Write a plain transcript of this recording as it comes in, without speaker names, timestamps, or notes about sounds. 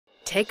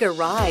Take a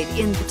ride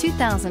in the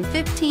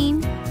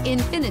 2015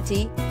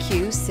 INFINITI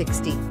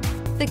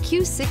Q60. The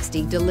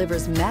Q60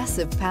 delivers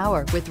massive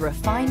power with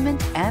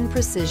refinement and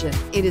precision.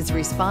 It is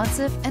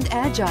responsive and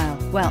agile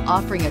while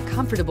offering a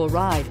comfortable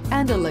ride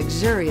and a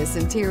luxurious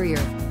interior,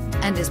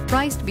 and is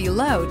priced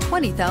below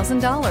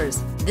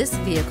 $20,000. This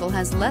vehicle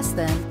has less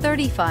than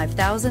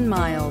 35,000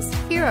 miles.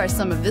 Here are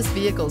some of this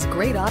vehicle's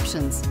great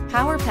options: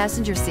 power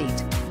passenger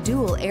seat,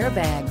 dual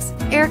airbags,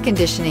 air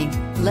conditioning,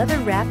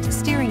 leather-wrapped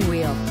steering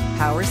wheel,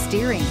 power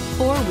steering,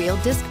 four-wheel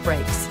disc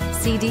brakes,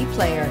 CD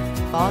player,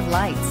 fog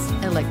lights,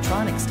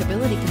 electronic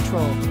stability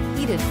control,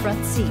 heated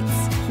front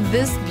seats.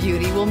 This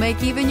beauty will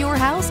make even your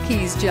house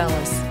keys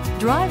jealous.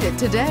 Drive it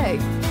today.